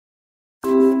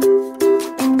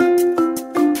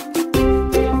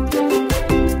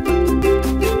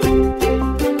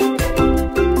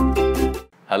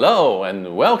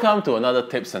and welcome to another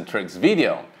tips and tricks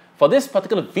video. For this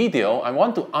particular video, I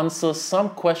want to answer some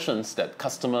questions that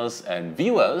customers and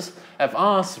viewers have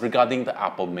asked regarding the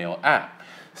Apple Mail app.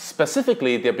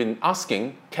 Specifically, they've been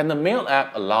asking, can the Mail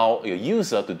app allow your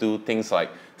user to do things like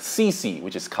CC,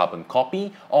 which is carbon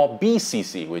copy, or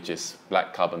BCC, which is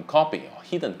black carbon copy or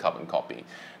hidden carbon copy?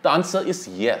 The answer is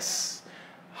yes.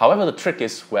 However, the trick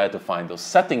is where to find those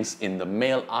settings in the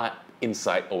Mail app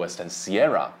inside OS X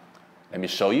Sierra. Let me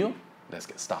show you. Let's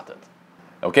get started.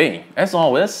 Okay, as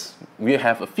always, we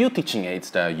have a few teaching aids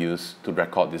that I use to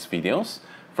record these videos.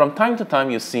 From time to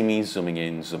time, you see me zooming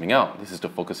in, zooming out. This is to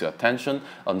focus your attention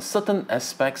on certain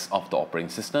aspects of the operating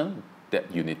system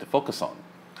that you need to focus on.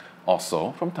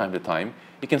 Also, from time to time,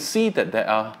 you can see that there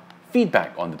are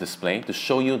feedback on the display to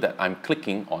show you that I'm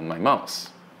clicking on my mouse.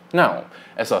 Now,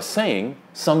 as I was saying,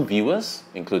 some viewers,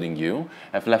 including you,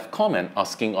 have left comment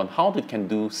asking on how they can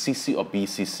do CC or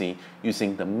BCC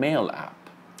using the Mail app,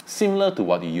 similar to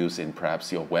what you use in perhaps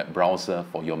your web browser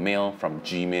for your mail from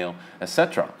Gmail,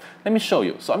 etc. Let me show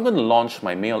you. So I'm going to launch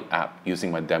my Mail app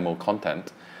using my demo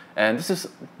content, and this is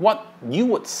what you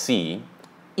would see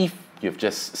if you've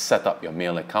just set up your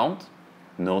Mail account.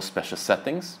 No special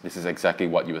settings. This is exactly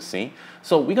what you will see.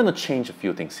 So we're going to change a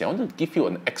few things here. I want to give you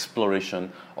an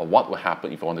exploration of what will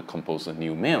happen if I want to compose a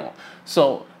new mail.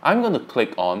 So I'm going to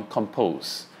click on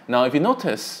Compose. Now, if you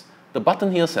notice, the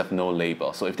button here have no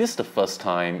label. So if this is the first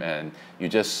time and you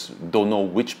just don't know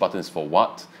which button is for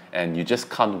what, and you just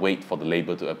can't wait for the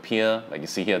label to appear, like you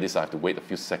see here, this I have to wait a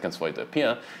few seconds for it to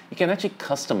appear, you can actually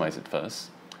customize it first.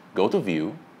 Go to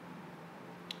View,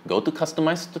 go to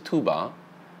Customize the toolbar,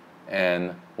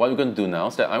 and what we're going to do now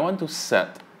is that I want to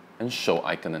set and show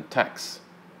icon and text.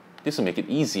 This will make it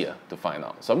easier to find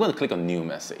out. So I'm going to click on New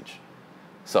Message.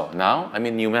 So now I'm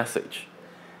in New Message.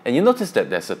 And you notice that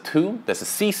there's a to, there's a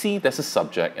CC, there's a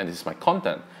subject, and this is my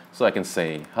content. So I can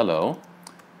say hello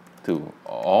to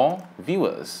all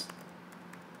viewers.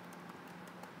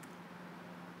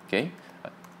 Okay, a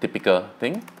typical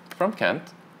thing from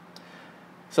Kent.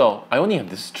 So I only have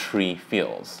these three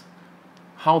fields.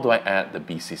 How do I add the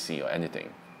BCC or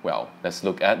anything? Well, let's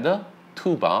look at the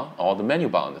toolbar or the menu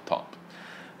bar on the top.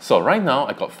 So right now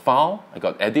I got File, I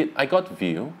got Edit, I got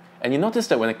View, and you notice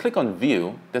that when I click on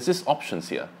View, there's these options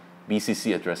here.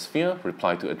 BCC address sphere,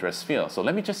 reply to address sphere. So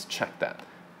let me just check that.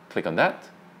 Click on that.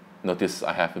 Notice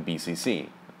I have a BCC.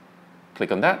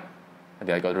 Click on that, and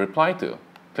then I got a reply to.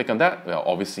 Click on that. Well,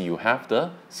 obviously you have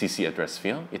the CC address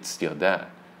sphere. It's still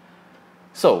there.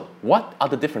 So what are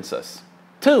the differences?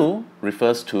 To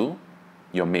refers to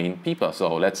your main people.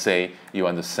 So let's say you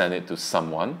want to send it to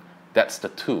someone. That's the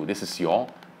to. This is your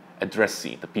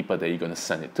addressee, the people that you're going to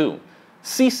send it to.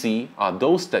 CC are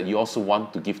those that you also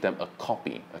want to give them a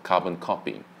copy, a carbon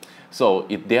copy. So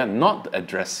if they are not the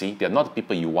addressee, they are not the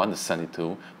people you want to send it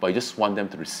to, but you just want them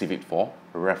to receive it for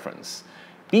reference.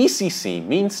 BCC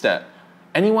means that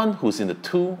anyone who's in the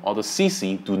to or the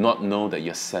CC do not know that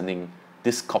you're sending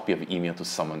this copy of email to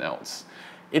someone else.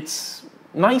 It's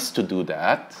nice to do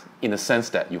that in the sense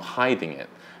that you're hiding it,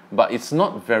 but it's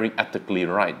not very ethically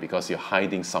right because you're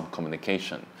hiding some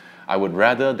communication. I would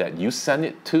rather that you send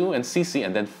it to and CC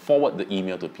and then forward the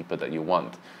email to people that you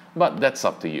want, but that's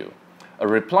up to you. A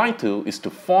reply to is to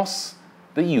force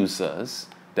the users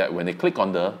that when they click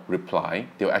on the reply,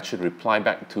 they'll actually reply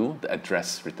back to the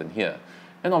address written here.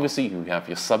 And obviously you have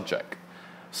your subject.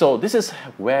 So this is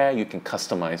where you can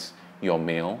customize your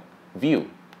mail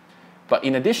view. But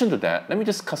in addition to that, let me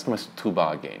just customize the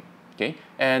toolbar again, okay?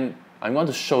 And I'm going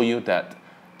to show you that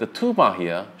the toolbar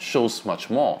here shows much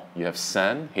more. You have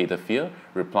send, header field,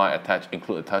 reply, attach,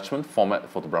 include attachment, format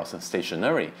for the browser,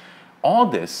 stationery. All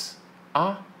this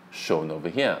are shown over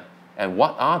here. And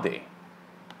what are they?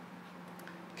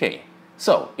 Okay,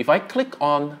 so if I click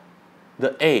on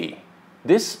the A,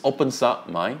 this opens up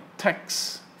my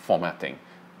text formatting.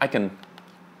 I can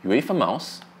wave a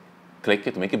mouse, click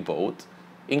it to make it bold,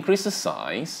 increase the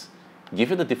size, give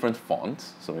it a different font,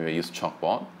 so maybe I use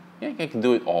chalkboard. Yeah, I can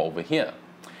do it all over here.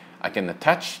 I can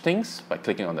attach things by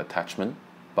clicking on the attachment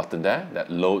button there that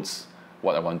loads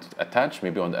what I want to attach.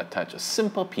 Maybe I want to attach a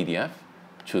simple PDF,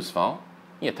 choose file,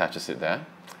 it attaches it there.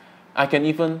 I can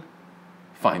even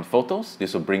find photos.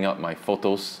 This will bring up my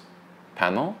photos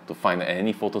panel to find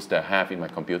any photos that I have in my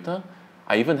computer.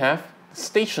 I even have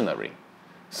stationery.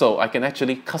 So I can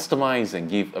actually customize and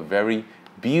give a very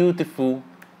beautiful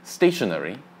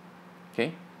stationery,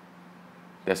 okay,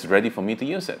 that's ready for me to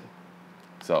use it.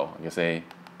 So I can say,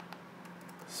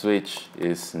 Switch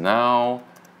is now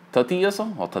 30 years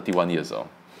old or 31 years old?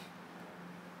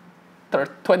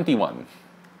 21.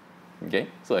 Okay,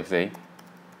 so I say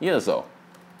years old.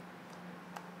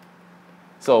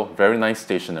 So very nice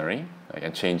stationery. I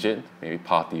can change it, maybe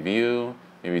party view,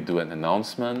 maybe do an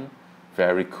announcement.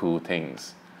 Very cool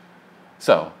things.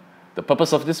 So the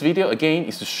purpose of this video again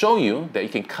is to show you that you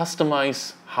can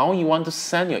customize how you want to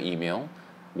send your email,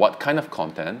 what kind of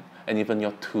content, and even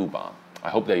your toolbar. I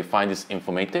hope that you find this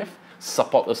informative.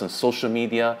 Support us on social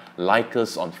media, like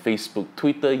us on Facebook,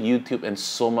 Twitter, YouTube, and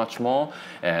so much more.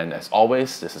 And as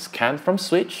always, this is Ken from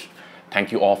Switch.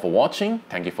 Thank you all for watching,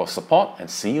 thank you for support, and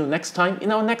see you next time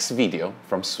in our next video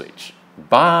from Switch.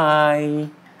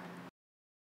 Bye!